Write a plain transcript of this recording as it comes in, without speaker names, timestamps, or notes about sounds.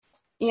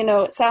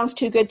it sounds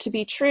too good to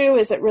be true.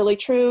 Is it really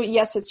true?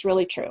 Yes, it's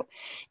really true.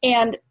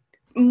 And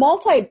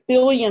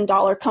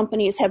multi-billion-dollar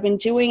companies have been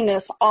doing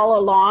this all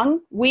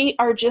along. We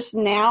are just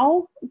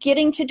now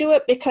getting to do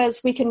it because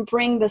we can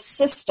bring the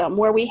system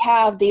where we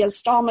have the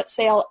installment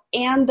sale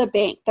and the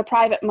bank, the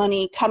private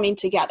money coming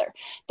together.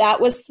 That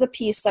was the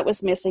piece that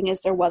was missing, is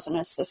there wasn't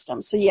a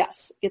system. So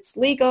yes, it's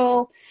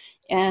legal,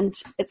 and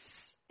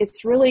it's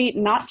really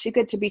not too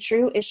good to be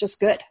true. It's just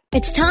good.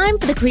 It's time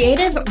for the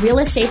Creative Real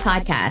Estate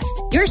Podcast,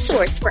 your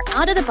source for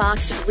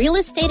out-of-the-box real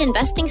estate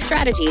investing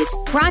strategies,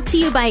 brought to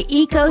you by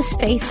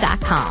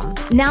ecospace.com.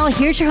 Now,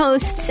 here's your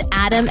hosts,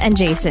 Adam and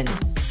Jason.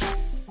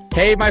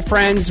 Hey, my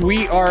friends,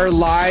 we are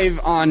live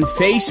on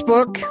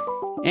Facebook,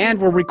 and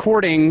we're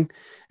recording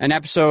an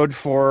episode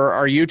for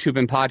our YouTube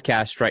and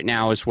podcast right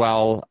now as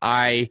well.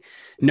 I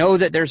know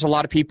that there's a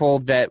lot of people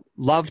that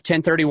love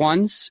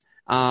 1031s.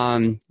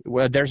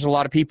 Well, there's a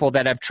lot of people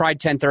that have tried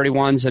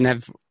 1031s and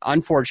have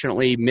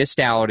unfortunately missed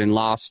out and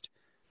lost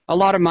a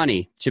lot of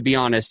money, to be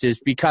honest,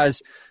 is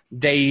because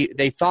they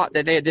thought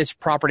that this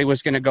property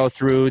was going to go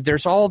through.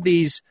 There's all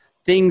these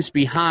things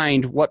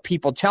behind what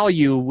people tell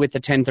you with the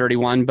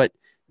 1031, but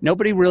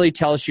nobody really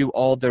tells you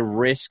all the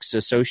risks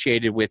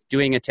associated with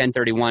doing a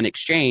 1031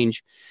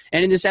 exchange.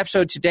 And in this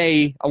episode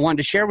today, I wanted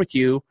to share with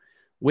you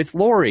with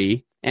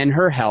Lori and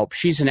her help.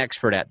 She's an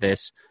expert at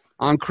this,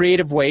 on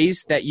creative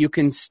ways that you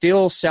can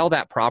still sell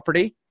that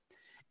property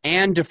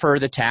and defer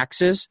the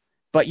taxes,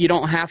 but you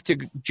don't have to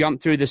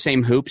jump through the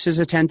same hoops as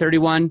a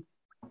 1031.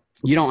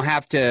 You don't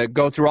have to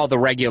go through all the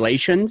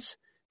regulations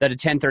that a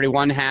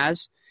 1031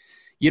 has.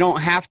 You don't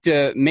have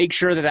to make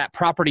sure that that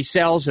property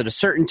sells at a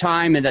certain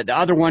time and that the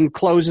other one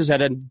closes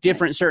at a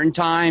different certain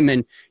time,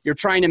 and you're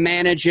trying to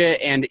manage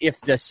it. And if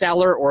the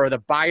seller or the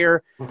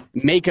buyer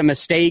make a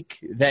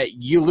mistake, that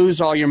you lose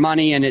all your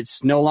money and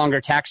it's no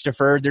longer tax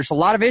deferred. There's a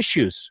lot of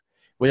issues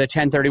with a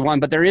 1031,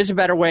 but there is a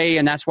better way,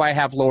 and that's why I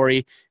have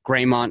Lori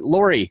Graymont.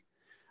 Lori,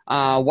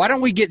 why don't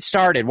we get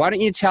started? Why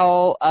don't you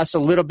tell us a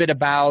little bit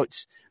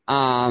about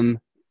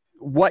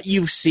what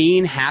you've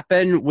seen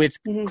happen with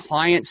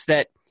clients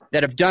that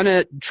have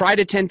tried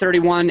a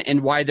 1031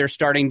 and why they're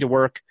starting to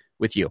work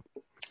with you?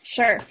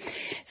 Sure.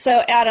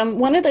 So, Adam,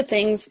 one of the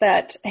things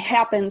that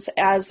happens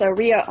as a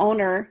RIA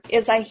owner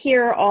is I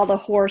hear all the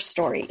horror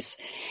stories.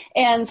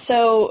 And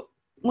so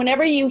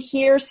whenever you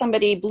hear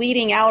somebody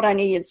bleeding out on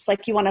you, it's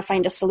like you want to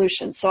find a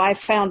solution. So I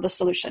found the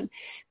solution.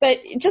 But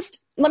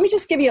let me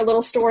just give you a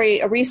little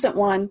story, a recent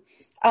one.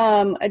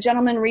 A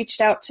gentleman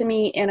reached out to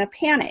me in a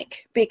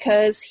panic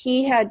because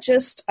he had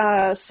just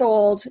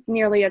sold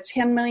nearly a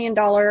 $10 million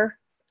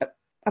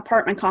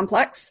apartment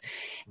complex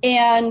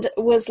and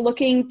was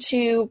looking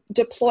to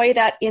deploy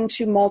that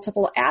into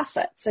multiple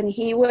assets. And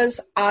he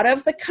was out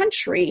of the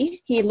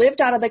country. He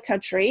lived out of the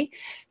country,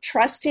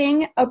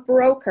 trusting a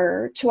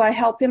broker to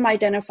help him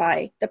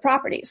identify the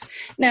properties.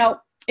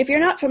 Now, if you're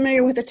not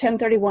familiar with the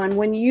 1031,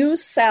 when you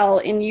sell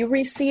and you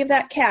receive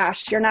that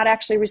cash, you're not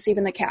actually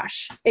receiving the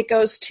cash. It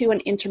goes to an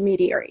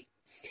intermediary.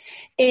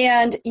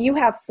 And you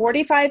have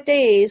 45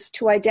 days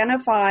to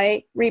identify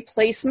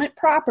replacement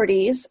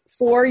properties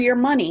for your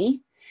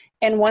money.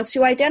 And once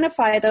you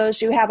identify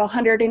those, you have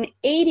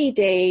 180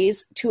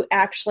 days to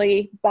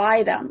actually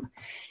buy them.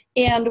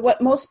 And what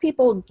most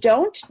people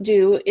don't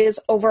do is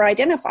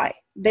over-identify.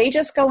 They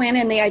just go in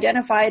and they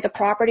identify the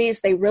properties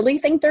they really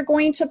think they're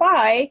going to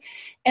buy.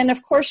 And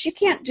of course, you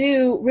can't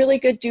do really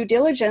good due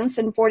diligence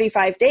in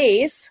 45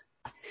 days.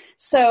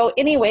 So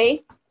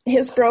anyway,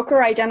 his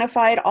broker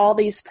identified all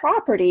these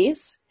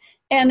properties.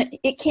 And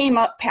it came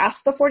up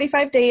past the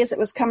 45 days. It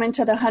was coming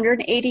to the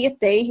 180th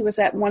day. He was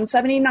at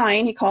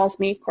 179. He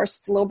calls me. Of course,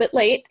 it's a little bit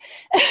late.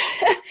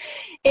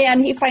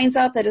 And he finds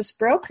out that his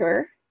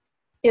broker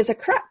is a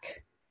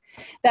crook.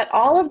 That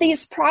all of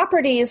these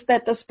properties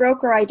that this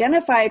broker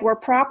identified were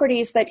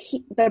properties that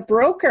the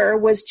broker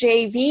was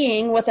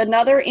JVing with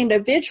another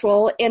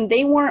individual, and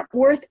they weren't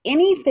worth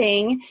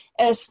anything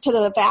as to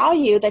the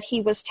value that he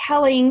was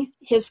telling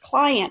his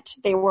client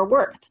they were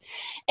worth.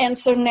 And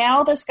so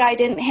now this guy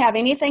didn't have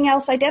anything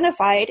else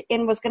identified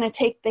and was going to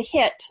take the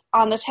hit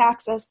on the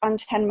taxes on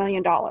 $10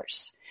 million.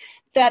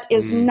 That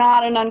is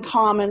not an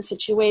uncommon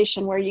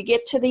situation where you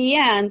get to the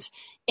end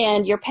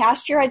and you're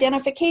past your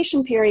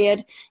identification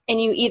period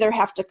and you either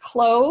have to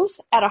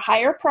close at a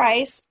higher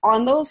price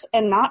on those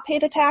and not pay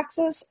the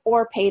taxes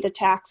or pay the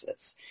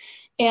taxes.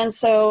 And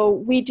so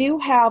we do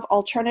have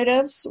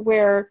alternatives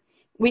where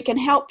we can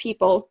help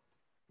people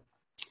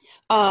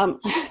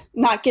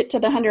not get to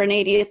the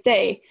 180th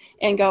day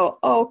and go,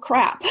 oh,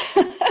 crap.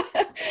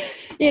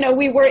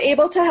 We were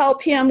able to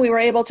help him. We were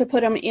able to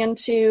put him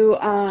into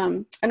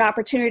an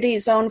opportunity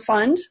zone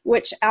fund,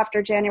 which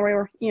after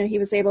January, he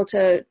was able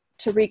to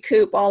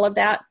recoup all of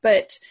that.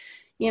 But,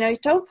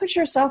 don't put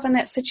yourself in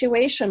that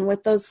situation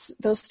with those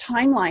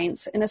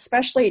timelines, and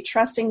especially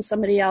trusting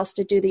somebody else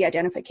to do the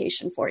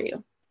identification for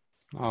you.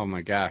 Oh,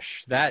 my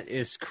gosh. That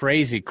is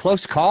crazy.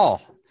 Close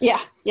call.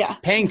 Yeah.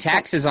 Paying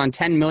taxes on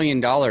 $10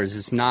 million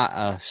is not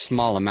a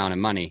small amount of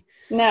money.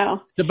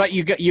 No. So, but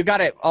you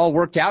got it all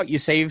worked out? You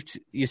saved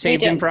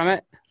him from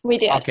it? We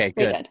did. Okay,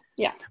 good. We did.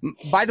 Yeah.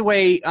 By the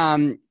way,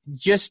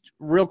 just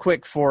real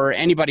quick for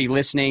anybody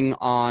listening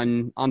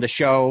on the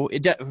show,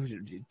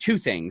 two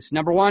things.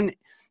 Number one,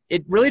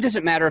 it really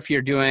doesn't matter if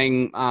you're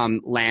doing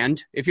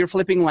land, if you're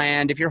flipping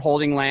land, if you're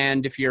holding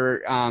land, if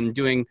you're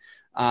doing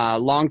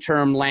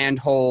long-term land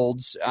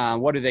holds.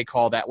 What do they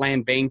call that?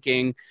 Land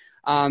banking.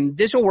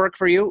 This will work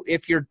for you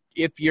if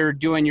you're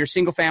doing your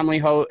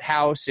single-family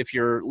house, if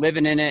you're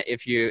living in it,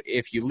 if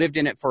you lived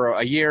in it for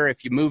a year,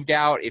 if you moved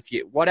out, if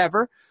you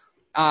whatever.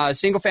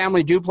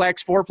 Single-family,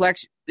 duplex,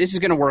 fourplex. This is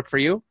going to work for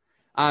you.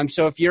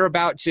 So if you're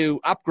about to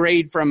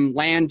upgrade from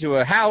land to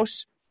a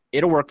house,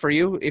 it'll work for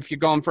you. If you're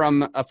going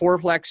from a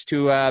fourplex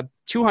to a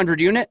 200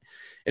 unit,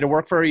 it'll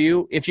work for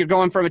you. If you're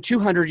going from a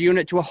 200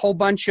 unit to a whole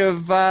bunch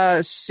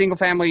of single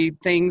family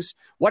things,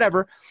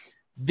 whatever,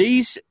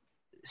 this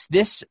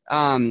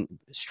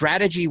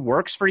strategy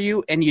works for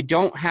you, and you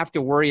don't have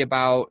to worry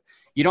about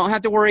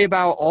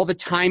all the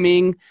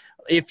timing.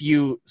 If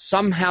you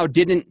somehow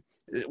didn't,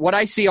 what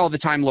I see all the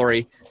time,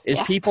 Lori, is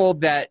people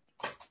that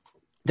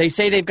they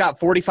say they've got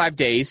 45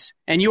 days,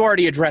 and you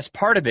already addressed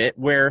part of it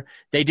where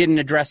they didn't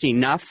address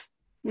enough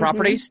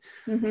properties,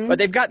 but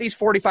they've got these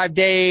 45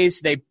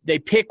 days. They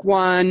pick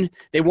one.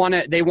 They want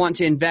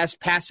to invest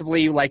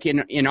passively, like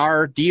in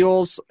our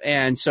deals,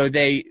 and so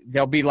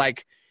they'll be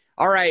like,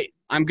 all right,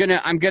 I'm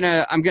gonna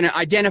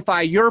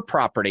identify your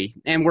property,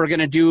 and we're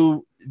gonna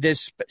do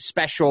this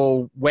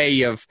special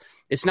way of.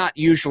 It's not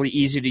usually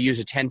easy to use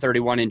a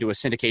 1031 into a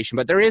syndication,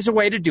 but there is a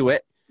way to do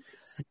it.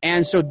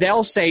 And so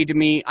they'll say to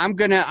me, I'm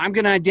gonna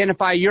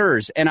identify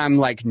yours. And I'm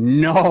like,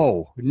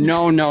 no.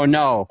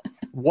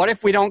 What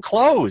if we don't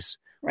close?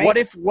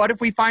 Right. What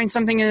if we find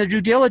something in the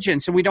due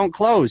diligence and we don't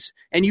close?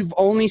 And you've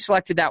only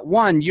selected that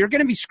one, you're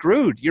gonna be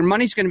screwed. Your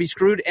money's gonna be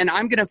screwed, and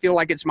I'm gonna feel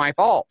like it's my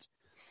fault.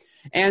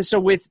 And so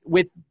with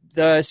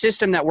the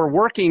system that we're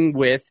working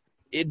with,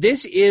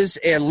 this is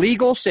a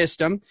legal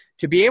system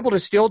to be able to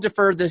still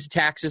defer the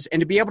taxes and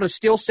to be able to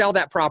still sell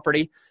that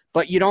property,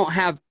 but you don't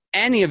have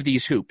any of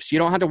these hoops. You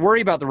don't have to worry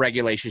about the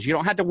regulations. You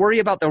don't have to worry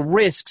about the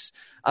risks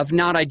of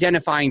not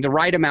identifying the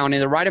right amount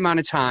in the right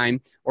amount of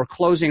time or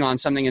closing on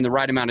something in the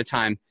right amount of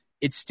time.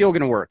 It's still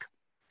going to work.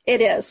 It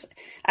is.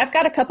 I've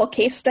got a couple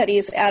case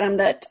studies, Adam,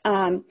 that,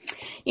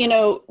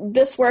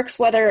 this works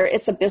whether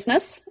it's a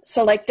business.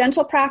 So like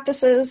dental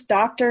practices,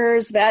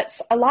 doctors,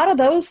 vets, a lot of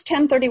those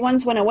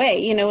 1031s went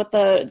away, with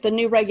the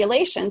new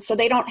regulations. So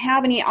they don't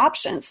have any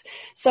options.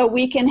 So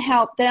we can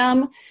help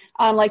them.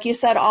 Like you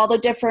said, all the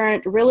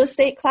different real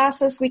estate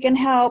classes we can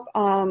help.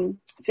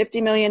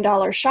 $50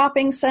 million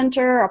shopping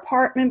center,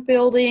 apartment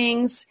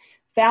buildings,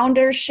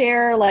 founder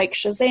share like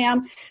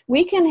Shazam.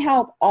 We can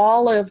help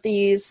all of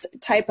these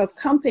type of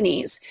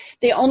companies.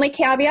 The only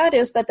caveat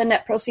is that the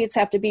net proceeds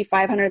have to be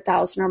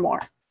 $500,000 or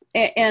more.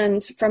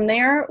 And from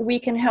there, we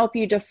can help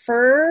you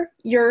defer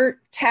your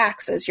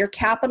taxes, your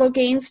capital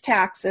gains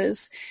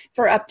taxes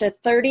for up to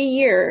 30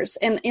 years.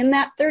 And in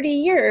that 30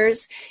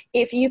 years,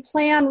 if you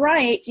plan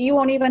right, you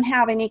won't even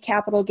have any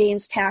capital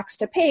gains tax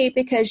to pay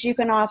because you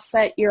can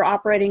offset your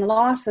operating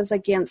losses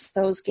against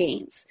those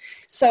gains.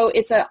 So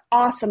it's an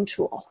awesome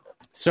tool.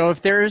 So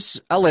if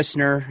there's a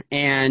listener,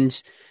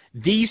 and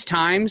these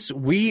times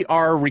we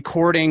are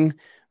recording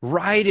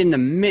right in the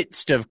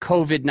midst of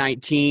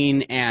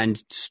COVID-19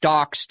 and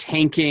stocks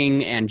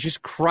tanking and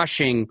just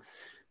crushing,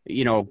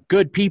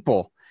 good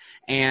people.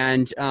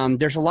 And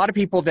there's a lot of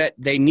people that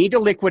they need to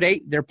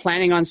liquidate. They're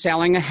planning on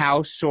selling a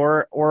house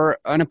or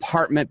an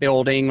apartment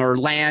building or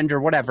land or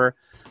whatever.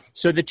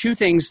 So the two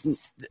things,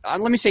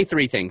 let me say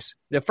three things.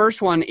 The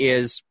first one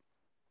is,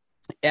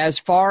 as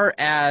far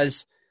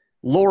as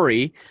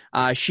Lori,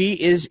 she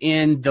is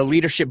in the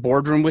leadership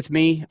boardroom with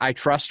me. I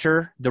trust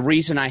her. The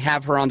reason I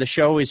have her on the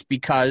show is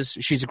because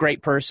she's a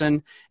great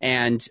person,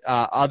 and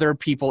other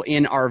people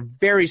in our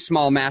very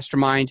small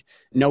mastermind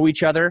know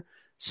each other.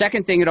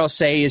 Second thing that I'll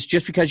say is,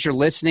 just because you're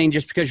listening,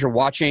 just because you're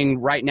watching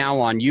right now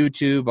on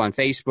YouTube, on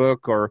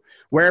Facebook, or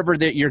wherever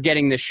that you're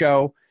getting the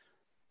show,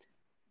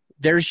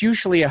 there's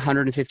usually a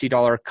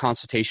 $150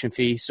 consultation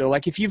fee. So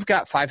like if you've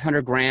got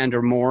 $500,000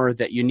 or more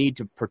that you need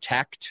to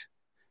protect,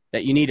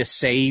 that you need to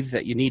save,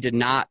 that you need to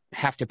not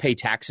have to pay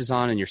taxes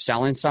on, and you're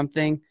selling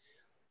something,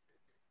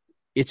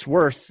 it's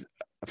worth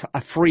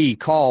a free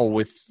call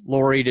with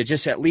Lori to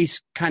just at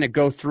least kind of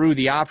go through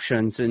the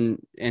options and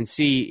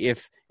see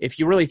if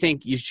you really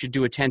think you should do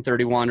a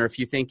 1031, or if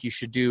you think you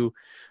should do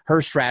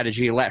her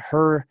strategy, let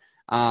her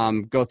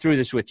go through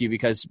this with you,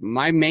 because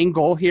my main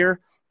goal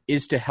here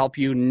is to help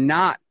you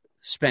not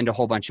spend a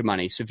whole bunch of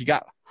money. So if you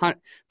got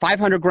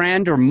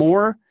 $500,000 or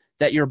more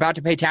that you're about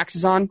to pay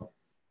taxes on,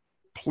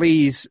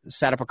 please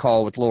set up a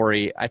call with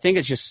Lori. I think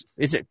it's just,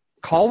 is it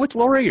call with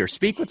Lori or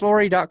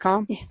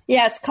speakwithlori.com?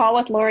 Yeah, it's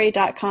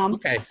callwithlori.com.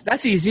 Okay,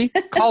 that's easy.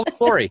 Call with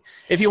Lori.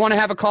 If you want to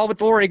have a call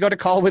with Lori, go to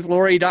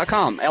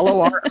callwithlori.com,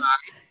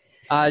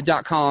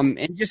 LORI.com,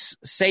 and just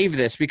save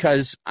this,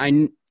 because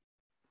I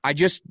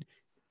just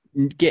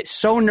get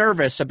so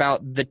nervous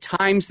about the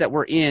times that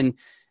we're in,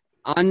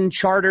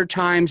 uncharted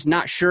times,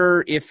 not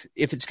sure if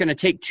it's going to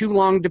take too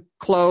long to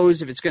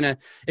close, if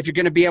you're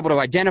going to be able to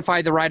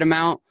identify the right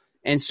amount.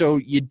 And so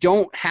you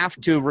don't have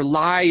to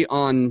rely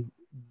on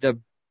the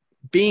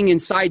being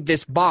inside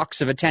this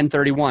box of a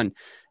 1031.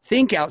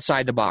 Think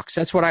outside the box.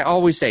 That's what I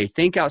always say.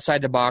 Think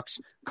outside the box.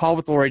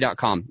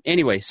 Callwithlori.com.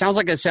 Anyway, sounds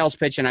like a sales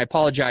pitch, and I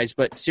apologize,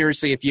 but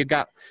seriously, if you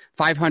got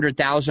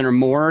 $500,000 or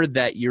more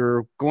that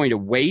you're going to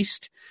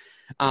waste,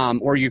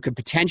 or you could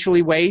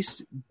potentially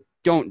waste,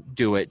 don't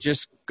do it.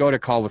 Just go to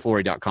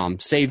callwithlori.com.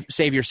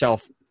 Save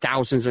yourself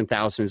thousands and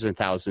thousands and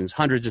thousands,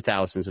 hundreds of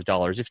thousands of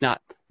dollars, if not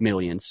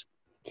millions.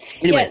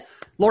 Anyway, yeah.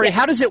 Lori,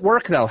 how does it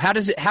work though? How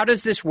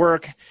does this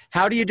work?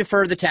 How do you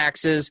defer the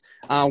taxes?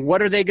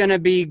 What are they going to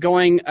be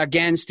going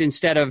against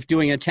instead of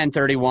doing a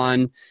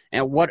 1031?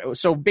 And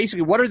so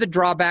basically, what are the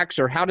drawbacks,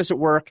 or how does it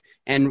work,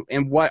 and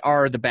what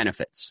are the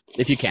benefits,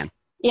 if you can?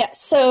 Yeah.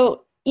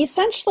 So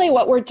essentially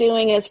what we're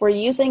doing is we're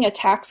using a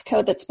tax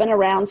code that's been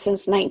around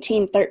since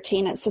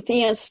 1913. It's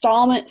the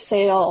installment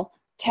sale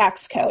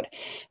tax code,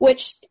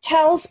 which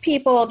tells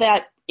people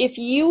that if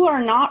you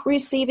are not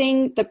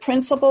receiving the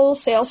principal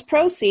sales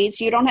proceeds,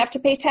 you don't have to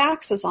pay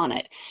taxes on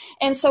it.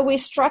 And so we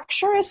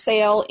structure a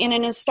sale in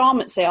an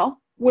installment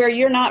sale where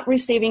you're not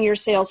receiving your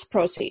sales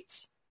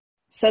proceeds.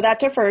 So that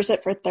defers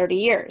it for 30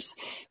 years.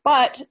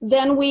 But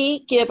then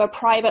we give a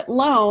private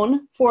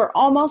loan for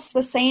almost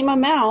the same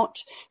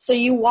amount, so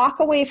you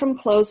walk away from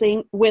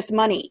closing with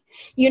money.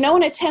 You know,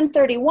 in a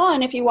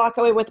 1031, if you walk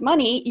away with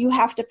money, you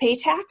have to pay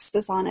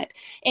taxes on it.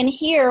 And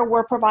here,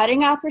 we're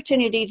providing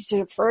opportunity to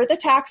defer the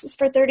taxes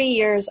for 30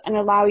 years and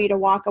allow you to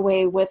walk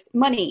away with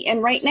money.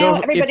 And right now,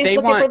 everybody's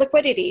looking for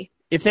liquidity.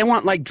 If they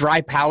want like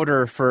dry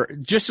powder for,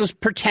 just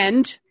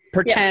pretend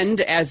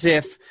yes. As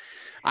if,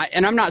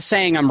 and I'm not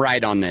saying I'm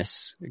right on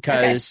this,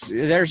 because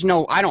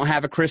I don't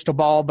have a crystal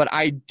ball, but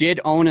I did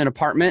own an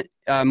apartment,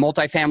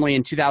 multifamily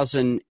in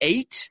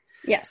 2008.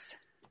 Yes.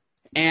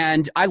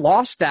 And I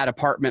lost that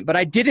apartment, but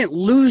I didn't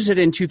lose it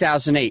in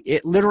 2008.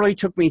 It literally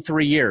took me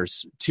 3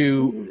 years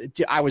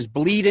I was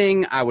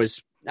bleeding. I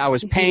was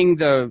paying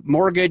the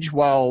mortgage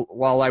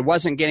while I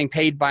wasn't getting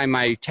paid by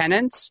my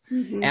tenants.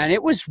 Mm-hmm. And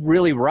it was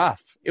really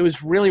rough. It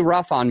was really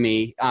rough on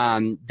me.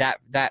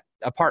 That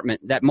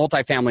apartment, that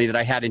multifamily that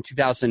I had in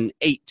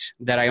 2008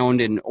 that I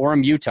owned in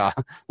Orem, Utah,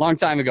 a long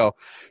time ago.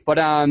 But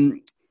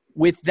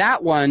with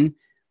that one,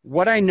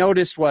 what I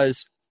noticed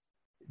was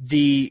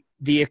the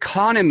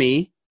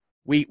economy,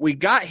 we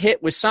got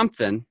hit with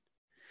something,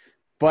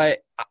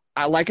 but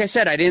like I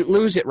said, I didn't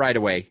lose it right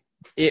away.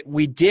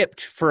 We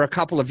dipped for a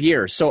couple of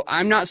years. So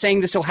I'm not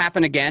saying this will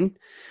happen again,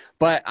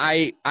 but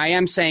I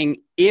am saying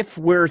if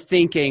we're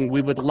thinking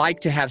we would like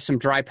to have some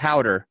dry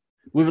powder,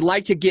 we would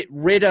like to get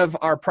rid of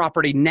our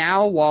property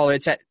now while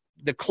it's at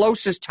the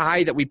closest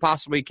high that we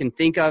possibly can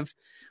think of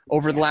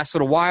over the last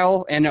little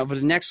while and over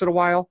the next little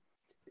while,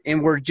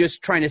 and we're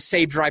just trying to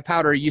save dry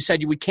powder. You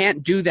said we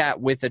can't do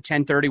that with a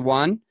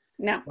 1031.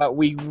 No. But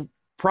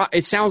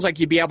it sounds like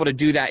you'd be able to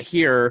do that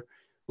here,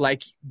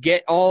 like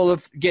get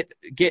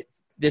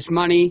this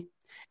money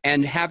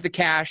and have the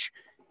cash,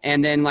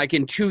 and then like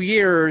in 2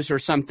 years or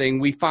something,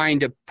 we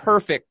find a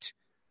perfect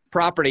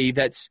property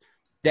that's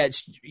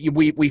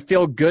we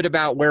feel good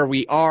about where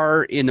we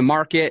are in the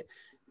market,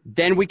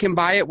 then we can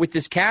buy it with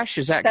this cash.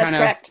 Is that kind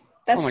of correct?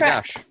 That's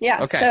correct. Gosh.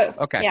 Yeah.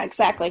 Okay. Yeah,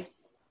 exactly.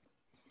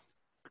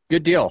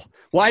 Good deal.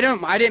 Well,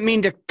 I didn't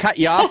mean to cut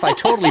you off. I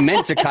totally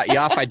meant to cut you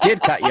off. I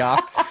did cut you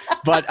off.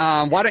 But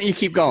why don't you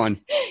keep going?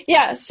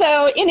 Yeah.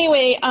 So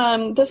anyway,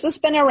 this has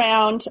been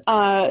around.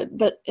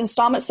 The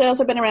installment sales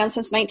have been around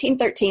since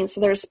 1913.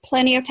 So there's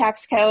plenty of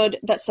tax code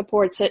that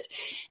supports it.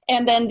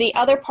 And then the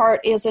other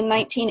part is in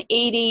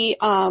 1980.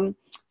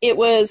 It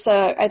was,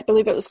 I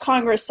believe it was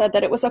Congress said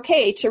that it was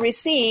okay to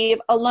receive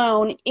a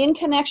loan in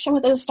connection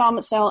with an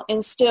installment sale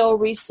and still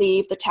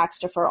receive the tax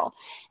deferral.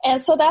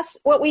 And so that's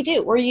what we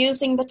do. We're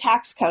using the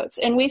tax codes.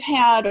 And we've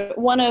had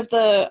one of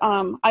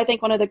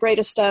the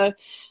greatest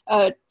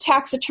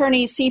tax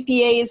attorney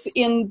CPAs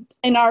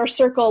in our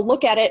circle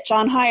look at it,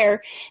 John Heyer,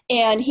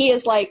 and he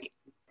is like,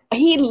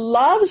 he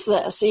loves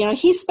this. You know,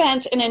 he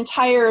spent an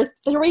entire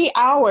 3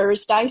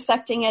 hours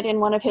dissecting it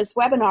in one of his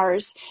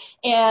webinars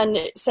and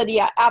said,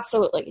 yeah,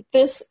 absolutely.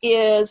 This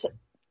is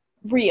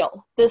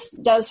real. This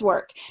does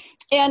work.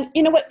 And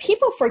you know what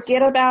people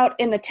forget about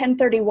in the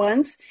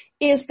 1031s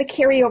is the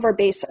carryover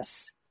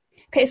basis.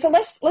 Okay, so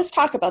let's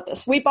talk about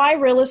this. We buy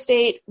real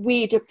estate,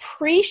 we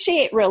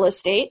depreciate real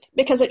estate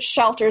because it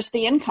shelters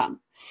the income.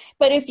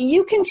 But if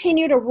you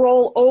continue to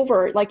roll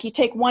over, like you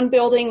take one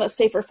building, let's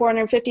say for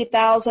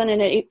 $450,000, and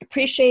it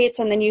appreciates,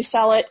 and then you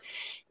sell it,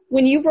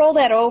 when you roll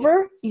that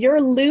over,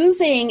 you're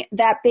losing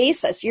that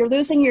basis. You're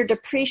losing your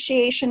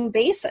depreciation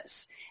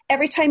basis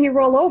every time you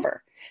roll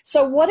over.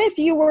 So what if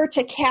you were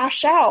to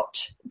cash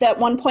out that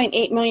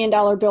 $1.8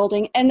 million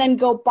building and then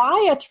go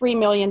buy a $3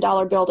 million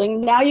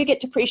building? Now you get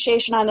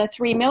depreciation on the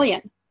 $3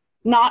 million,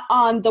 not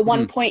on the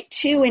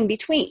 1.2 in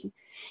between.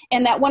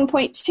 And that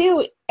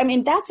 1.2, I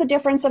mean, that's a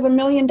difference of $1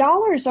 million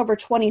over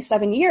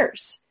 27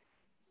 years.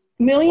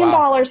 $1 million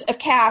of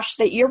cash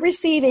that you're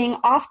receiving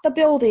off the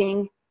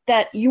building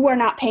that you are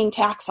not paying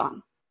tax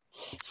on.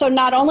 So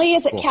not only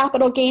is it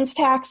capital gains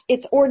tax,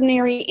 it's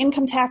ordinary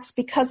income tax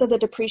because of the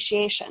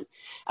depreciation.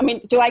 I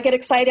mean, do I get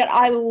excited?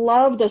 I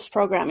love this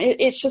program.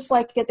 It's just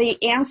like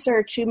the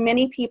answer to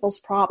many people's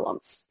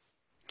problems.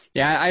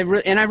 Yeah, I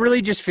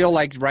really just feel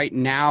like right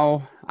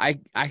now I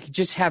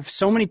just have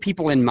so many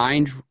people in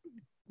mind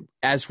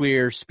as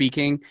we're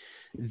speaking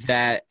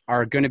that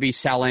are going to be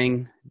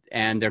selling,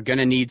 and they're going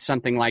to need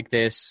something like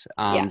this.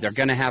 Yes. They're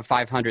going to have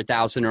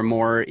 $500,000 or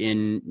more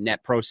in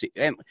net proceeds.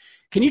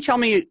 Can you tell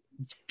me?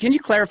 Can you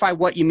clarify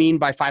what you mean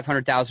by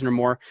 $500,000 or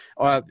more,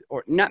 or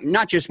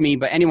not just me,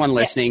 but anyone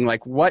listening? Yes.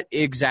 Like, what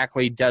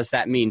exactly does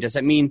that mean? Does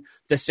it mean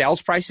the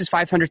sales price is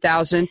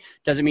 $500,000?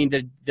 Does it mean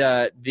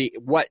the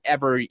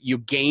whatever you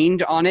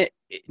gained on it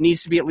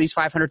needs to be at least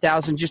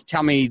 $500,000? Just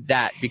tell me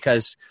that,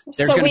 because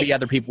there's going to be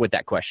other people with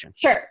that question.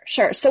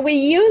 Sure. So we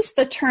use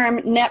the term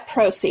net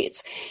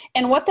proceeds,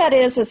 and what that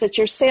is it's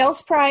your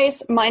sales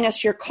price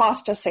minus your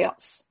cost of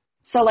sales.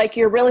 So like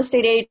your real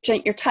estate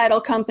agent, your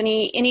title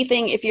company,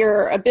 anything, if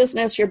you're a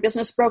business, your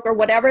business broker,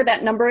 whatever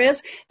that number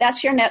is,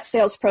 that's your net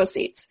sales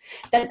proceeds.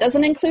 That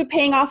doesn't include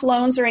paying off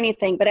loans or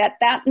anything, but at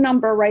that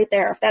number right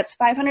there, if that's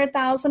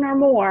 $500,000 or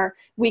more,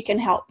 we can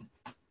help.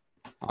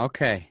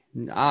 Okay.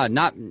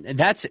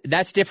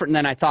 That's different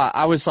than I thought.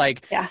 I was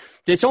like, yeah.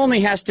 This only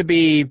has to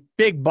be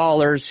big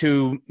ballers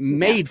who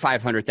made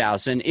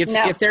 $500,000.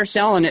 If they're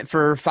selling it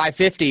for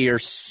 $550 or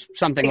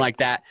something like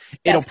that,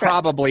 it'll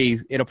probably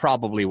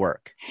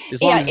work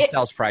as long as the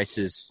sales price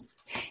is.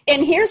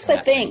 And here's the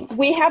thing.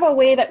 We have a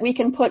way that we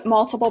can put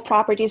multiple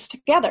properties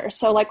together.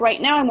 So like right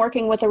now I'm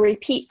working with a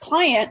repeat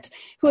client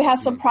who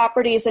has some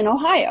properties in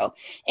Ohio,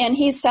 and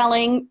he's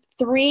selling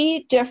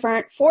 3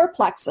 different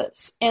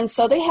fourplexes. And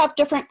so they have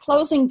different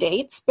closing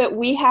dates, but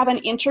we have an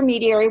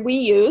intermediary we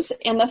use,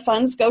 and the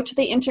funds go to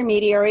the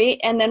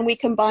intermediary, and then we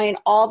combine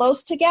all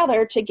those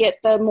together to get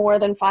the more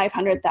than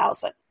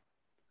 $500,000.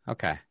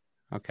 Okay.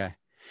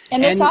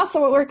 And this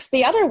also works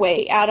the other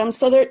way, Adam.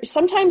 So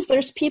sometimes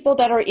there's people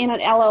that are in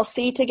an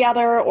LLC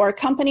together or a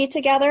company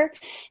together,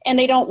 and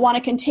they don't want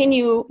to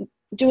continue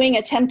doing a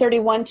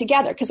 1031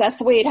 together, because that's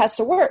the way it has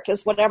to work,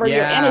 is whatever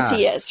your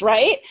entity is,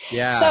 right?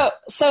 Yeah.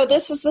 So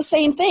this is the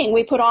same thing.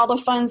 We put all the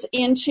funds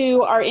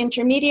into our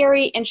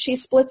intermediary, and she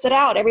splits it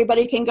out.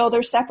 Everybody can go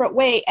their separate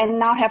way and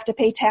not have to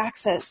pay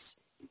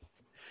taxes.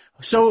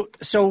 So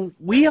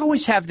we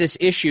always have this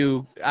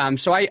issue.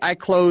 So I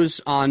close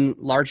on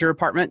larger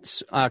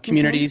apartments,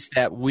 communities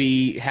that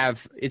we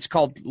have. It's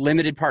called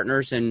limited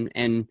partners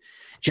and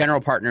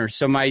general partners.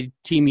 So my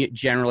team,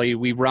 generally,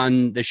 we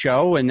run the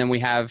show, and then we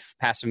have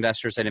passive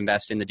investors that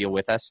invest in the deal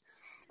with us.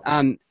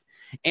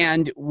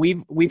 And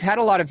we've had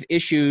a lot of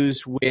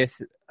issues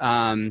with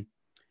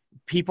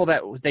people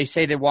that they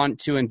say they want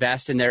to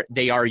invest, and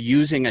they are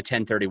using a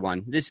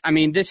 1031.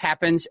 This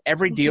happens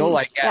every deal.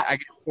 I get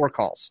 4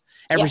 calls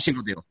every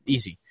single deal,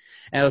 easy.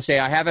 And they'll say,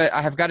 I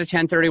have got a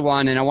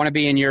 1031 and I want to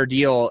be in your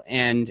deal.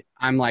 And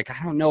I'm like,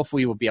 I don't know if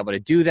we will be able to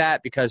do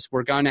that, because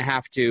we're going to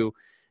have to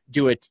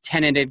do a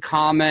tenanted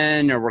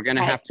common, or we're going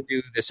to have to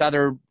do this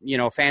other,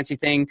 fancy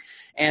thing.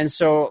 And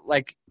so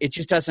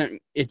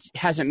it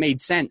hasn't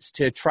made sense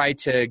to try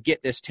to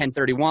get this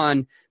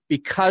 1031,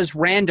 because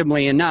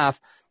randomly enough,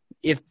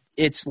 if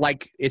it's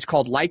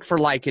called like for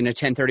like in a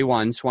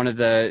 1031, it's one of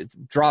the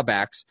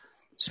drawbacks.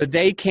 So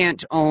they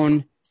can't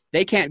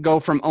go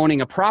from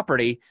owning a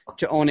property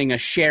to owning a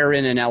share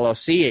in an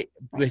LLC,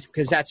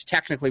 because that's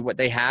technically what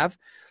they have.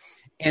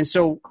 And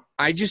so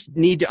I just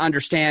need to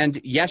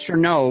understand yes or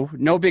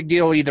no big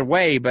deal either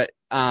way, but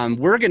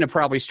we're going to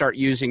probably start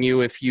using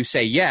you if you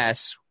say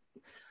yes,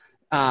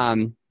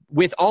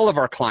 with all of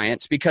our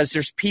clients, because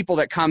there's people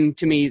that come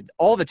to me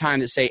all the time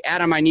that say,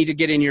 Adam, I need to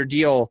get in your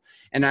deal.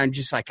 And I'm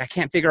just like, I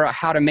can't figure out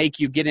how to make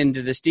you get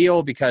into this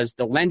deal, because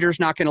the lender's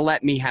not going to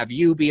let me have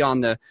you be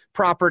on the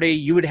property.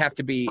 You would have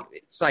to be,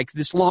 it's like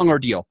this long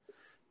ordeal.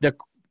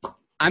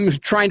 I'm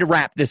trying to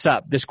wrap this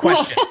up, this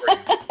question.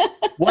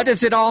 What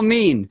does it all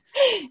mean?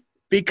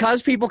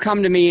 Because people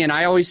come to me and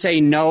I always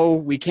say, no,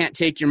 we can't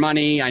take your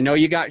money. I know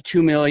you got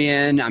 $2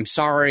 million. I'm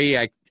sorry.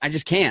 I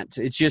just can't.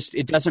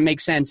 It doesn't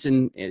make sense.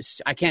 And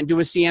I can't do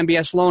a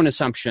CMBS loan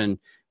assumption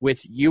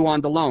with you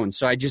on the loan.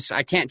 So I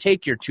can't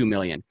take your $2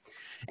 million.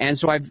 And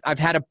so I've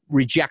had to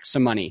reject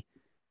some money.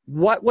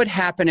 What would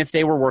happen if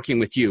they were working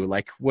with you?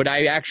 Like, would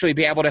I actually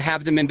be able to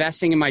have them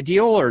investing in my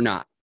deal or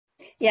not?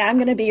 Yeah, I'm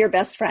going to be your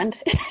best friend.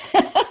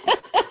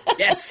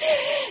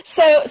 Yes.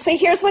 So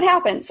here's what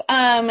happens.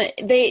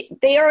 They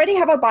already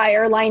have a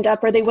buyer lined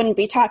up, or they wouldn't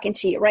be talking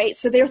to you, right?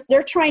 So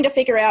they're trying to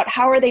figure out,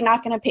 how are they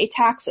not going to pay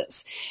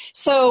taxes?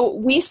 So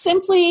we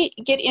simply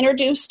get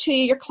introduced to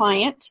your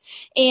client,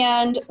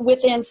 and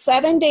within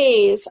 7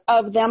 days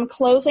of them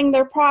closing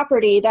their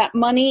property, that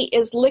money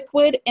is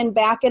liquid and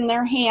back in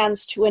their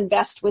hands to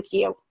invest with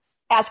you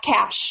as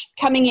cash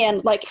coming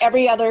in, like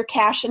every other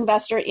cash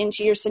investor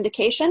into your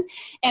syndication.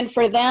 And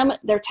for them,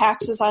 their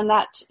taxes on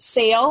that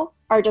sale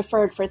are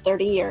deferred for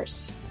 30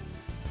 years.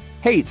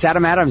 Hey, it's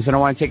Adam Adams, and I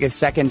want to take a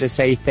second to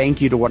say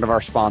thank you to one of our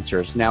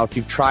sponsors. Now, if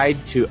you've tried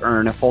to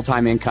earn a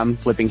full-time income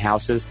flipping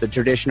houses the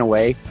traditional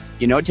way,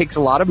 it takes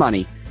a lot of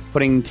money.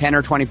 Putting 10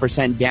 or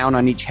 20% down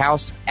on each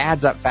house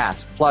adds up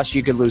fast. Plus,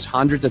 you could lose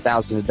hundreds of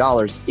thousands of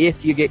dollars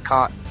if you get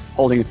caught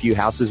holding a few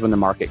houses when the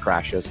market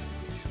crashes.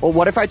 Well,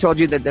 what if I told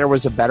you that there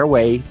was a better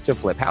way to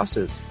flip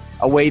houses?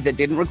 A way that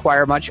didn't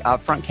require much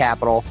upfront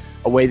capital,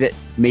 a way that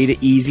made it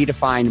easy to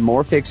find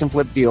more fix and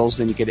flip deals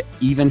than you could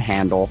even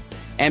handle,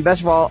 and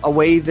best of all, a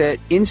way that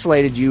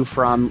insulated you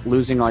from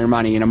losing all your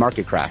money in a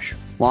market crash.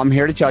 Well, I'm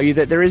here to tell you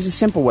that there is a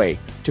simple way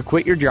to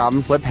quit your job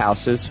and flip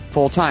houses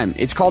full time.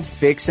 It's called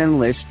Fix and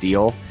List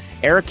Deal.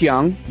 Eric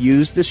Young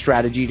used the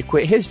strategy to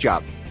quit his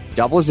job,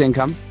 double his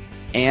income,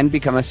 and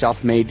become a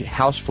self-made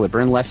house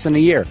flipper in less than a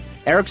year.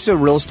 Eric's a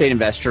real estate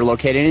investor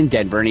located in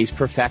Denver, and he's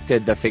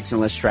perfected the Fix and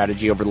List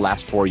strategy over the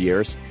last 4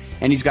 years,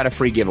 and he's got a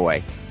free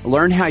giveaway.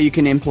 Learn how you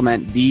can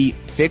implement the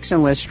Fix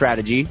and List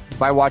strategy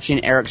by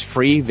watching Eric's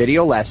free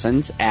video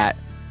lessons at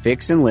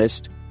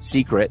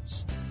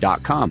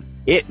fixandlistsecrets.com.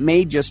 It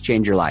may just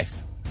change your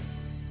life.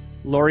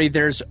 Lori,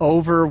 there's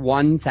over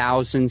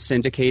 1,000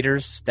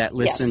 syndicators that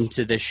listen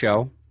to this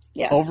show.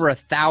 Yes. Over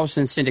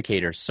 1,000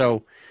 syndicators.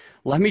 So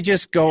let me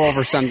just go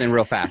over something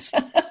real fast.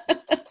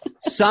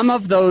 Some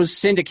of those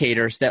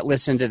syndicators that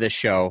listen to this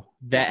show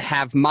that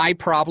have my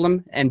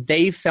problem, and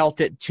they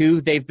felt it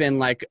too, they've been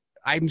like,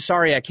 I'm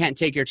sorry, I can't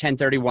take your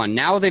 1031.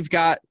 Now they've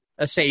got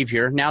a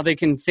savior. Now they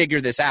can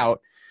figure this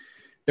out.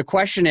 The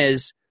question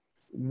is,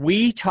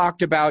 we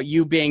talked about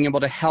you being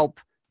able to help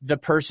the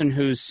person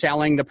who's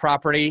selling the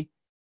property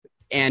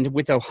and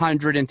with a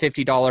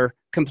 $150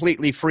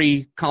 completely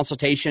free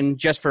consultation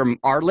just for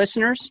our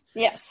listeners.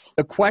 Yes.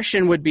 The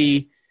question would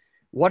be,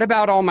 what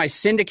about all my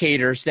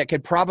syndicators that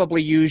could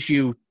probably use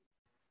you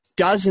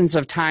dozens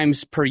of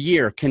times per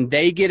year? Can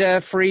they get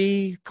a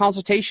free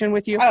consultation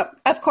with you? Oh,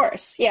 of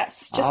course.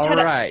 Yes. Just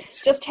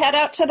head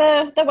out to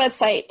the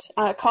website,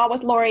 call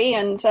with Lori,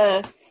 and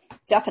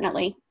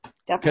definitely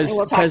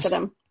we'll talk to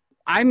them.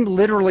 I'm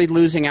literally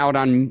losing out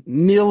on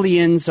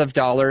millions of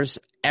dollars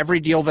every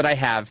deal that I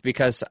have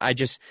because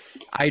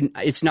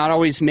it's not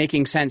always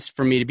making sense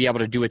for me to be able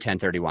to do a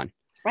 1031.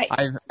 Right.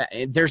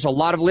 There's a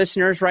lot of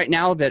listeners right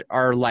now that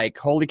are like,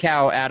 holy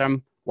cow,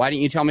 Adam, why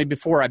didn't you tell me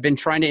before? I've been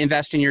trying to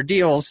invest in your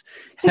deals,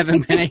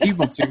 haven't been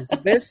able to. So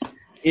this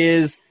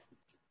is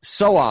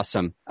so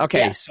awesome. Okay,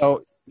 yes.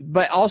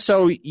 But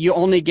also you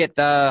only get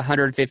the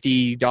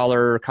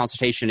 $150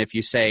 consultation if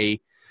you say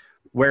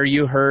where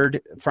you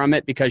heard from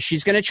it, because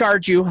she's going to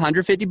charge you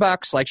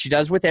 $150 like she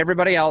does with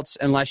everybody else,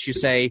 unless you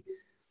say,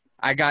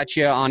 I got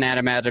you on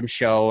Adam Adams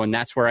show, and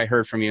that's where I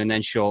heard from you, and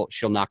then she'll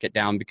knock it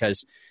down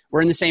because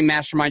we're in the same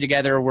mastermind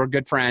together. We're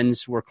good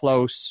friends. We're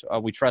close.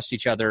 We trust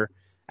each other,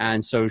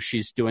 and so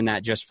she's doing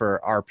that just for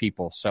our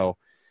people. So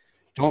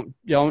don't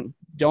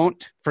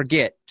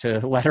forget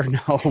to let her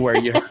know where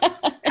you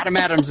Adam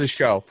Adams'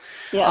 show.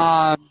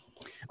 Yes.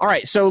 All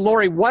right. So,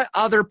 Lori, what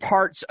other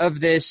parts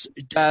of this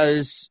do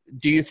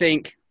you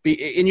think,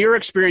 in your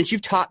experience,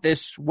 you've taught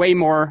this way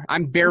more.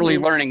 I'm barely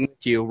learning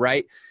with you,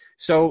 right?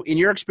 So in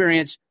your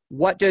experience,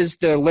 what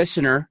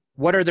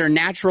are their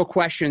natural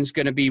questions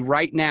going to be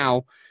right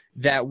now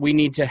that we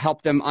need to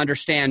help them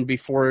understand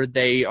before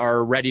they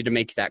are ready to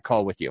make that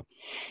call with you?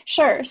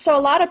 Sure. So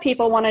a lot of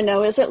people want to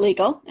know, is it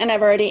legal? And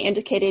I've already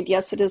indicated,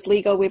 yes, it is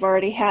legal. We've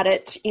already had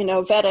it,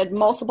 vetted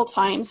multiple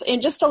times.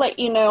 And just to let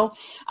you know,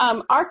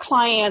 our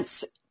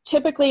clients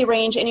typically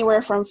range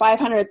anywhere from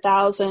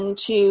 $500,000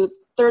 to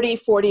 30,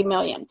 40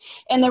 million.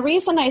 And the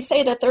reason I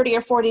say the 30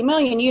 or 40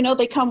 million,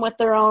 they come with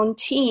their own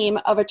team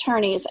of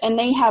attorneys and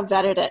they have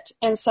vetted it.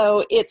 And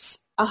so it's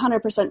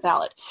 100%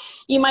 valid.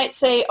 You might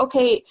say,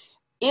 okay,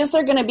 is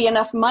there going to be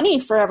enough money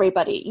for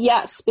everybody?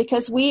 Yes,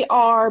 because we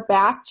are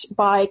backed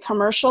by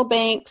commercial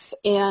banks,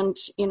 and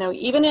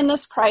even in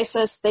this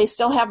crisis, they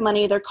still have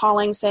money. They're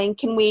calling saying,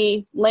 can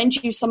we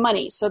lend you some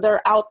money? So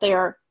they're out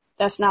there.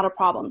 That's not a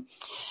problem.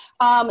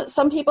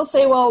 Some people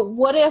say, well,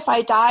 what if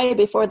I die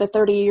before the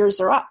 30 years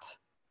are up,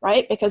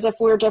 right? Because if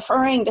we're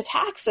deferring the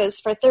taxes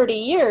for 30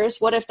 years,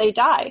 what if they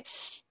die?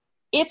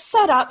 It's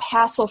set up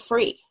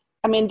hassle-free.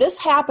 I mean, this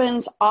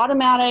happens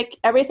automatic.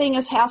 Everything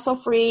is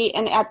hassle-free.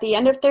 And at the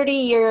end of 30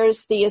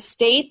 years, the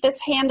estate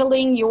that's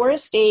handling your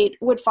estate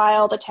would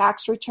file the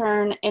tax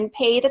return and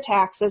pay the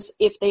taxes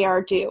if they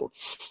are due.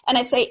 And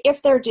I say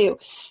if they're due.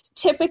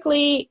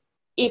 Typically,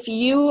 if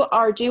you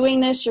are doing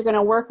this, you're going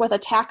to work with a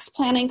tax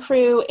planning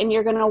crew and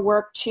you're going to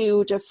work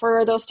to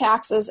defer those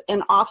taxes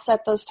and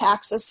offset those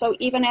taxes. So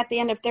even at the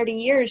end of 30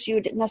 years,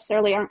 you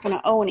necessarily aren't going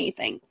to owe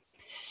anything.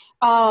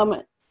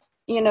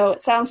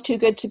 It sounds too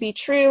good to be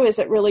true. Is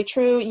it really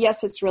true?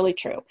 Yes, it's really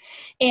true.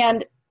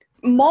 And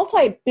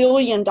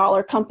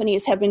multi-billion-dollar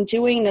companies have been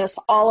doing this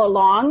all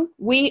along.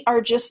 We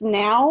are just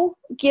now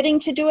getting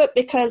to do it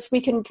because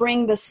we can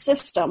bring the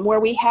system where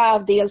we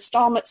have the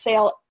installment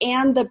sale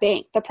and the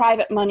bank, the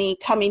private money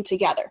coming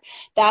together.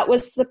 That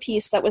was the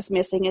piece that was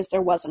missing, is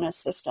there wasn't a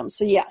system.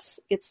 So yes,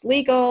 it's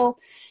legal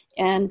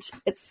and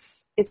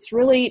it's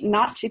really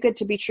not too good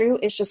to be true.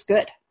 It's just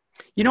good.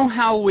 You know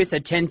how with a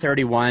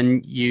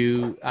 1031,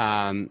 you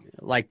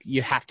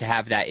have to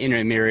have that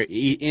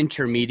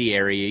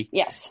intermediary.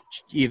 Yes.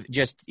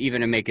 Just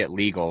even to make it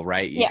legal,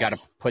 right? You yes. got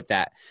to put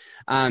that.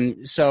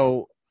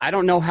 So I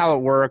don't know how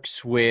it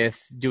works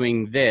with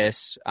doing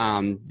this,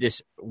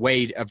 this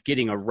way of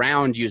getting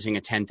around using a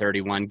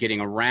 1031,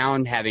 getting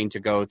around having to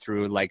go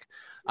through like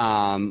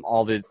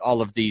all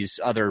of these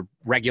other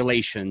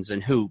regulations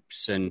and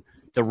hoops and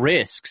the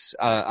risks.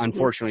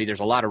 Unfortunately, there's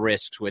a lot of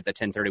risks with a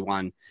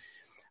 1031.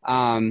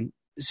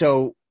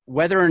 So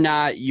whether or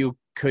not you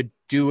could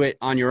do it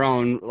on your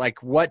own,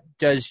 like what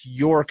does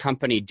your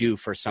company do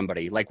for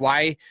somebody? Like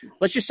why,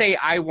 let's just say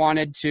I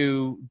wanted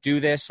to do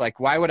this. Like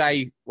why would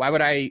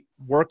I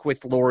work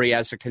with Lori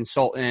as a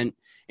consultant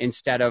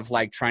instead of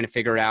like trying to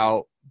figure it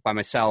out by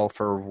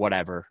myself or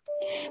whatever?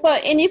 Well,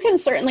 and you can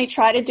certainly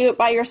try to do it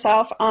by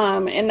yourself.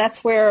 And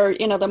that's where,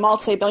 the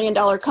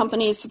multi-billion-dollar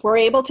companies were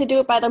able to do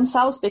it by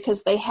themselves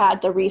because they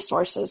had the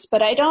resources.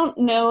 But I don't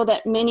know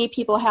that many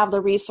people have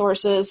the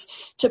resources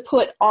to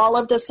put all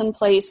of this in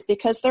place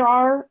because there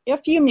are a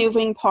few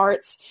moving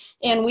parts,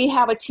 and we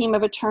have a team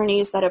of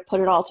attorneys that have put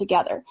it all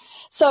together.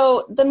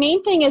 So the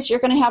main thing is you're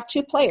going to have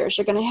two players.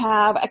 You're going to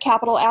have a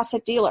capital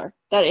asset dealer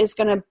that is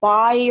going to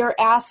buy your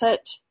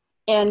asset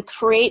and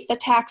create the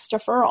tax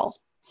deferral.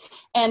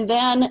 And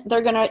then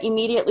they're going to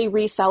immediately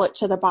resell it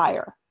to the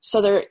buyer. So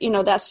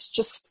that's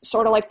just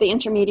sort of like the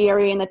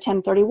intermediary in the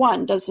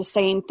 1031 does the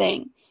same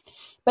thing.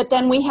 But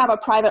then we have a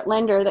private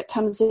lender that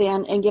comes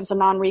in and gives a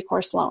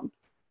non-recourse loan.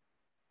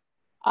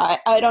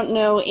 I don't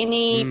know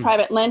any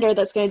private lender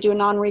that's going to do a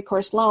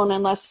non-recourse loan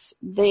unless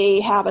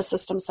they have a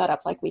system set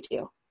up like we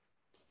do.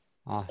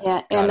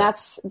 And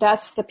that's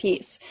the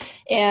piece.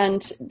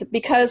 And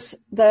because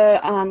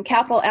the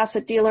capital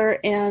asset dealer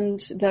and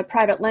the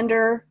private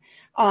lender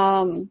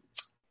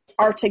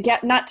are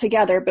not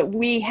together, but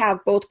we have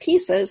both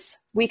pieces,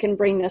 we can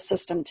bring this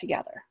system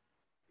together.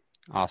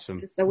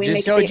 Awesome. So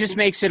it just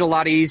makes it a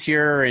lot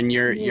easier, and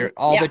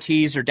the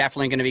T's are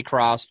definitely going to be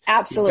crossed.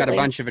 Absolutely. You've got a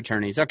bunch of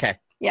attorneys. Okay,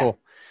 yeah. Cool.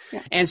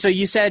 Yeah. And so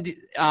you said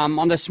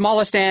on the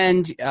smallest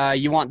end,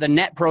 you want the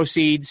net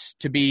proceeds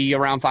to be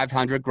around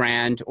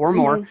 $500,000 or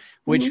more,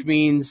 which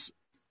means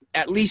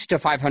at least a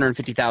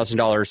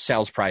 $550,000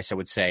 sales price, I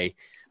would say.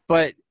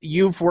 But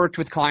you've worked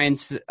with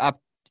clients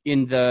up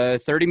in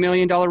the $30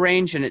 million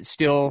range, and it's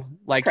still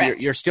like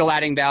you're still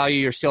adding value,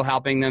 you're still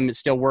helping them, it's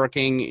still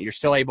working, you're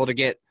still able to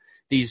get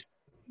these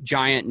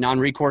giant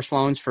non-recourse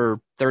loans for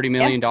 $30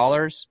 million?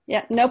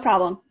 Yeah, no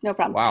problem.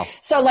 Wow.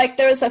 So like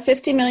there was a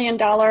 $50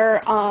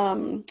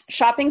 million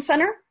shopping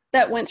center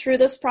that went through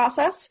this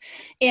process.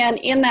 And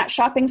in that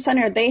shopping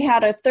center, they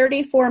had a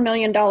 $34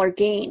 million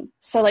gain.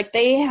 So like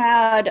they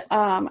had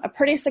a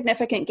pretty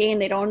significant gain.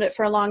 They'd owned it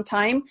for a long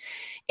time.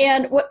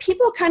 And what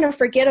people kind of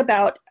forget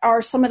about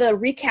are some of the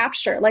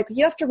recapture. Like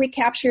you have to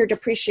recapture your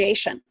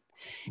depreciation.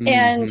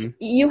 And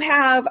you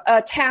have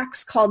a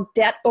tax called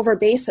debt over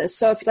basis.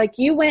 So if like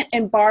you went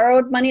and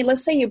borrowed money,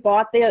 let's say you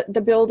bought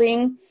the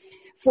building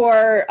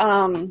for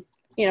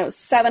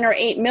 7 or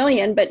 8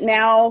 million, but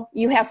now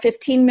you have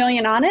 15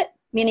 million on it,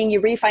 meaning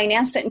you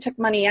refinanced it and took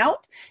money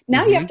out.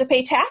 Now you have to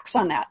pay tax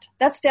on that.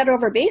 That's debt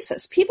over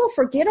basis. People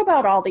forget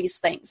about all these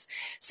things.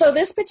 So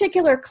this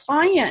particular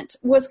client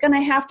was going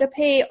to have to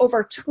pay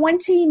over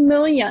 20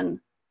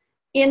 million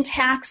in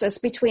taxes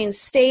between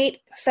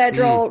state,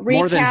 federal,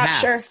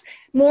 recapture,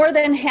 more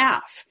than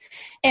half.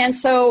 And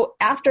so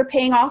after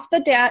paying off the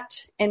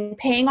debt and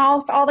paying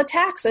off all the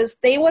taxes,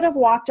 they would have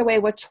walked away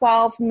with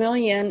 $12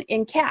 million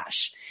in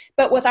cash.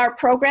 But with our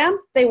program,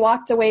 they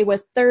walked away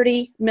with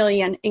 $30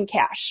 million in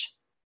cash.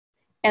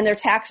 And their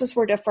taxes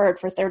were deferred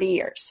for 30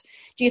 years.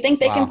 Do you think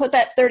they can put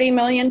that $30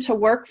 million to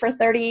work for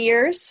 30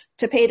 years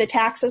to pay the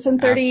taxes in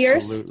 30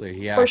 years?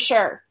 Absolutely, yeah. For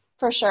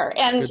sure.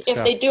 And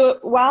if they do it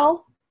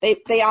well,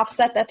 they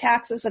offset the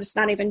taxes and it's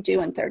not even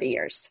due in 30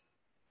 years.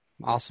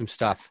 Awesome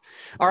stuff.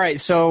 All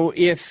right. So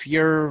if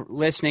you're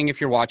listening,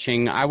 if you're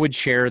watching, I would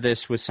share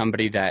this with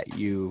somebody that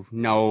you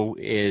know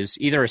is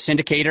either a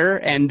syndicator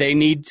and they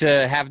need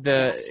to have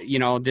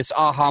this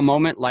aha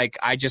moment like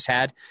I just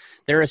had.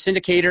 They're a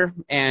syndicator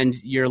and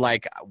you're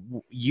like,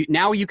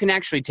 now you can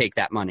actually take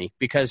that money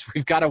because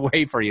we've got a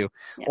way for you.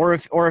 Yeah.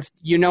 Or if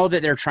you know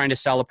that they're trying to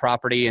sell a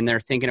property and they're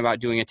thinking about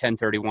doing a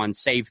 1031,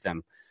 save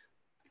them.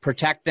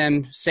 Protect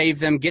them, save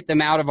them, get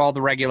them out of all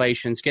the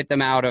regulations, get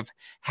them out of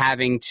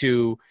having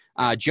to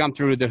jump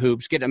through the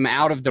hoops, get them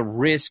out of the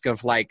risk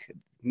of like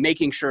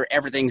making sure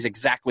everything's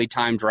exactly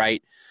timed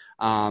right.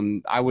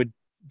 I would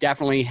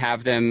definitely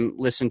have them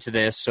listen to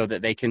this so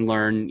that they can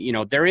learn,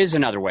 there is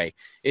another way.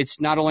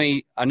 It's not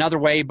only another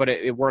way, but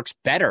it works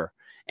better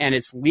and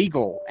it's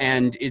legal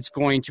and it's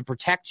going to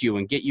protect you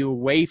and get you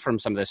away from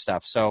some of this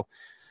stuff. So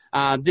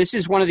this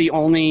is one of the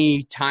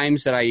only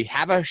times that I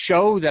have a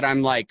show that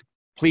I'm like,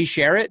 please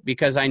share it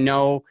because I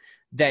know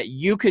that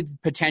you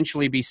could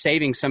potentially be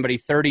saving somebody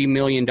 $30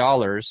 million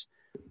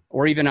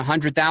or even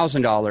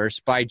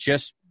 $100,000 by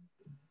just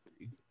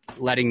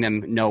letting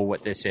them know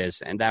what this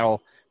is, and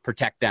that'll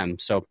protect them.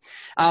 So,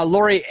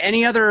 Lori,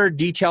 any other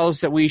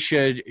details that we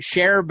should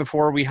share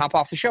before we hop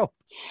off the show?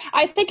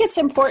 I think it's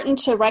important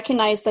to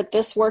recognize that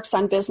this works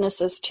on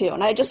businesses too.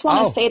 And I just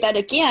want to say that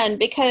again,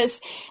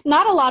 because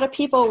not a lot of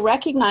people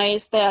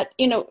recognize that,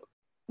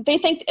 they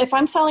think if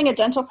I'm selling a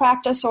dental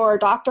practice or a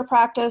doctor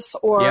practice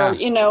or,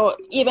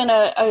 even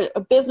a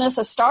business,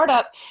 a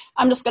startup,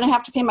 I'm just going to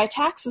have to pay my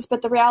taxes.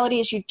 But the reality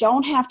is you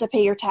don't have to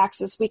pay your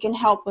taxes. We can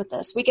help with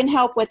this. We can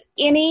help with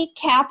any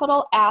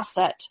capital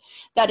asset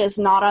that is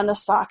not on the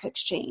stock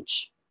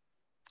exchange.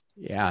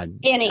 Yeah.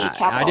 Any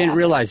capital I didn't asset.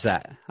 realize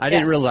that. I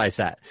didn't realize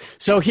that.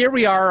 So here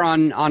we are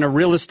on a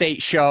real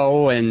estate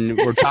show, and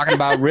we're talking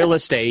about real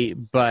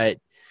estate, but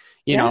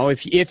you know,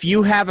 if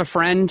you have a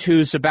friend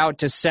who's about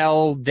to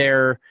sell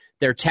their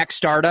tech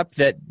startup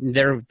that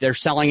they're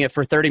selling it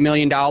for $30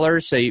 million,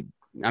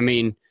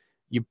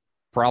 you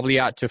probably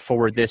ought to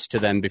forward this to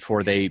them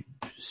before they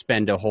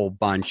spend a whole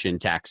bunch in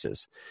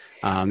taxes.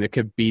 It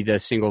could be the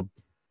single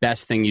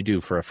best thing you do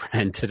for a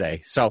friend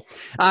today. So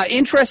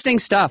interesting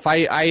stuff.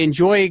 I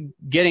enjoy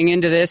getting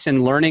into this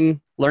and learning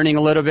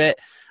a little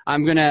bit.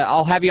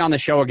 I'll have you on the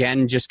show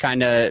again, just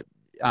kind of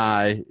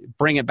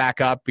bring it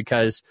back up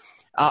because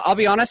I'll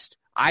be honest,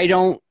 I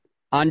don't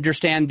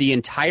understand the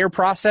entire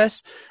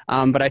process,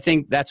 but I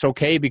think that's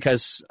okay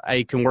because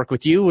I can work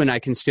with you and I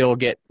can still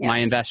get my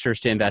investors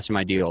to invest in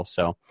my deal.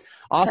 So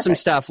awesome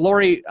stuff.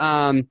 Lori,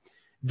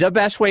 the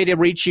best way to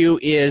reach you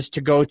is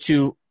to go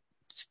to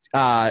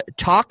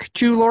talk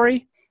to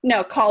Lori?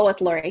 No, call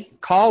with Lori.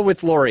 Call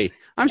with Lori.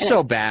 I'm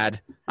so bad.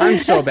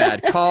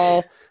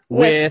 Call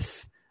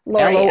with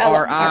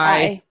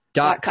LORI.com.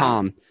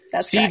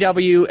 That's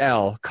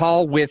CWL,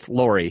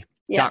 callwithlori.com.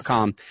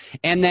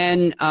 And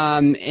then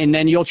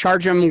you'll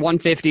charge them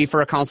 $150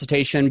 for a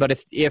consultation.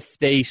 But if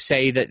they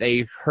say that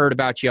they heard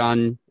about you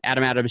on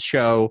Adam Adams'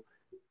 show,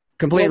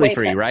 completely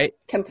free, right?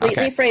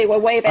 Completely free.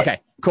 We'll waive it.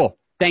 Okay, cool.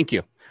 Thank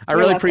you. I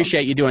really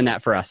appreciate you doing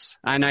that for us.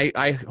 And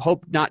I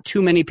hope not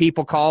too many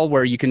people call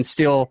where you can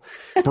still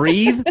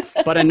breathe,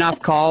 but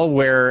enough call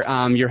where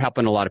you're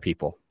helping a lot of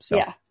people. So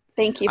yeah.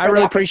 Thank you. I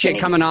really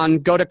appreciate coming on.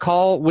 Go to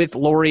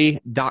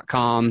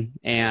callwithlori.com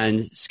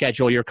and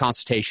schedule your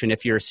consultation.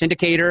 If you're a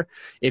syndicator,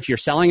 if you're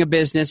selling a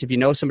business, if you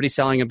know somebody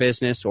selling a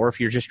business, or if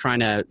you're just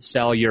trying to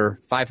sell your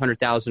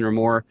 $500,000 or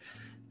more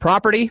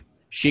property,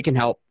 she can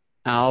help.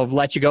 I'll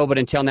let you go. But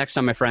until next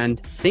time, my friend,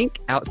 think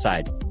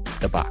outside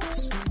the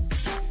box.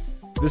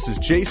 This is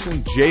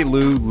Jason J.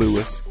 Lou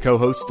Lewis,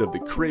 co-host of the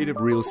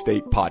Creative Real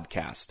Estate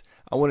Podcast.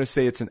 I want to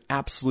say it's an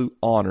absolute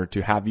honor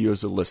to have you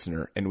as a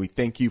listener, and we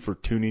thank you for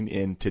tuning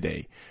in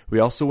today. We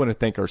also want to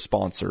thank our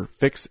sponsor,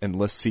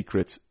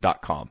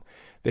 fixandlistsecrets.com.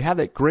 They have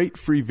that great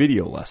free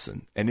video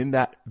lesson, and in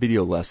that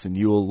video lesson,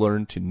 you will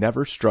learn to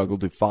never struggle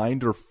to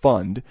find or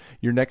fund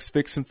your next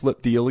fix and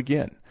flip deal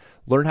again.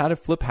 Learn how to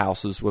flip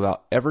houses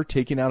without ever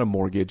taking out a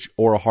mortgage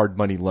or a hard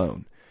money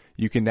loan.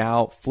 You can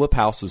now flip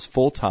houses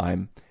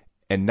full-time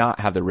and not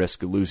have the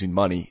risk of losing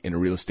money in a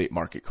real estate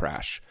market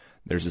crash.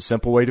 There's a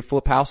simple way to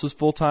flip houses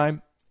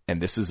full-time,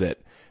 and this is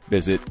it.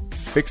 Visit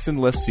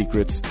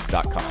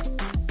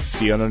fixandlistsecrets.com.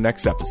 See you on our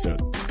next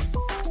episode.